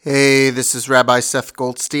Hey, this is Rabbi Seth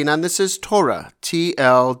Goldstein, and this is Torah,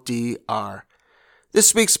 TLDR.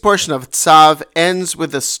 This week's portion of Tzav ends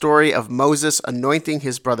with the story of Moses anointing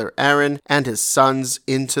his brother Aaron and his sons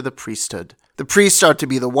into the priesthood. The priests are to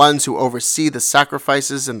be the ones who oversee the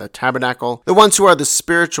sacrifices in the tabernacle, the ones who are the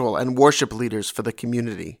spiritual and worship leaders for the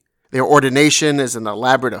community. Their ordination is an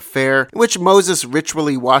elaborate affair in which Moses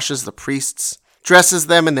ritually washes the priests, dresses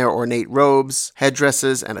them in their ornate robes,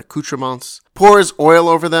 headdresses, and accoutrements, pours oil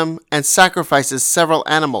over them, and sacrifices several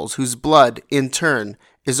animals whose blood, in turn,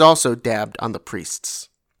 is also dabbed on the priests.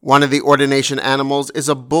 One of the ordination animals is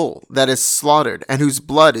a bull that is slaughtered and whose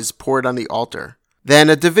blood is poured on the altar. Then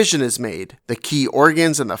a division is made. The key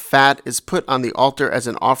organs and the fat is put on the altar as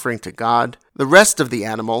an offering to God. The rest of the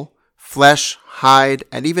animal, flesh, hide,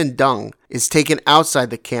 and even dung, is taken outside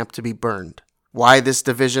the camp to be burned. Why this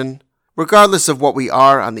division? Regardless of what we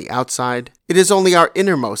are on the outside, it is only our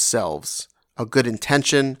innermost selves, a good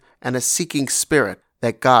intention, and a seeking spirit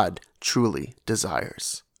that God truly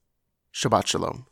desires. Shabbat Shalom.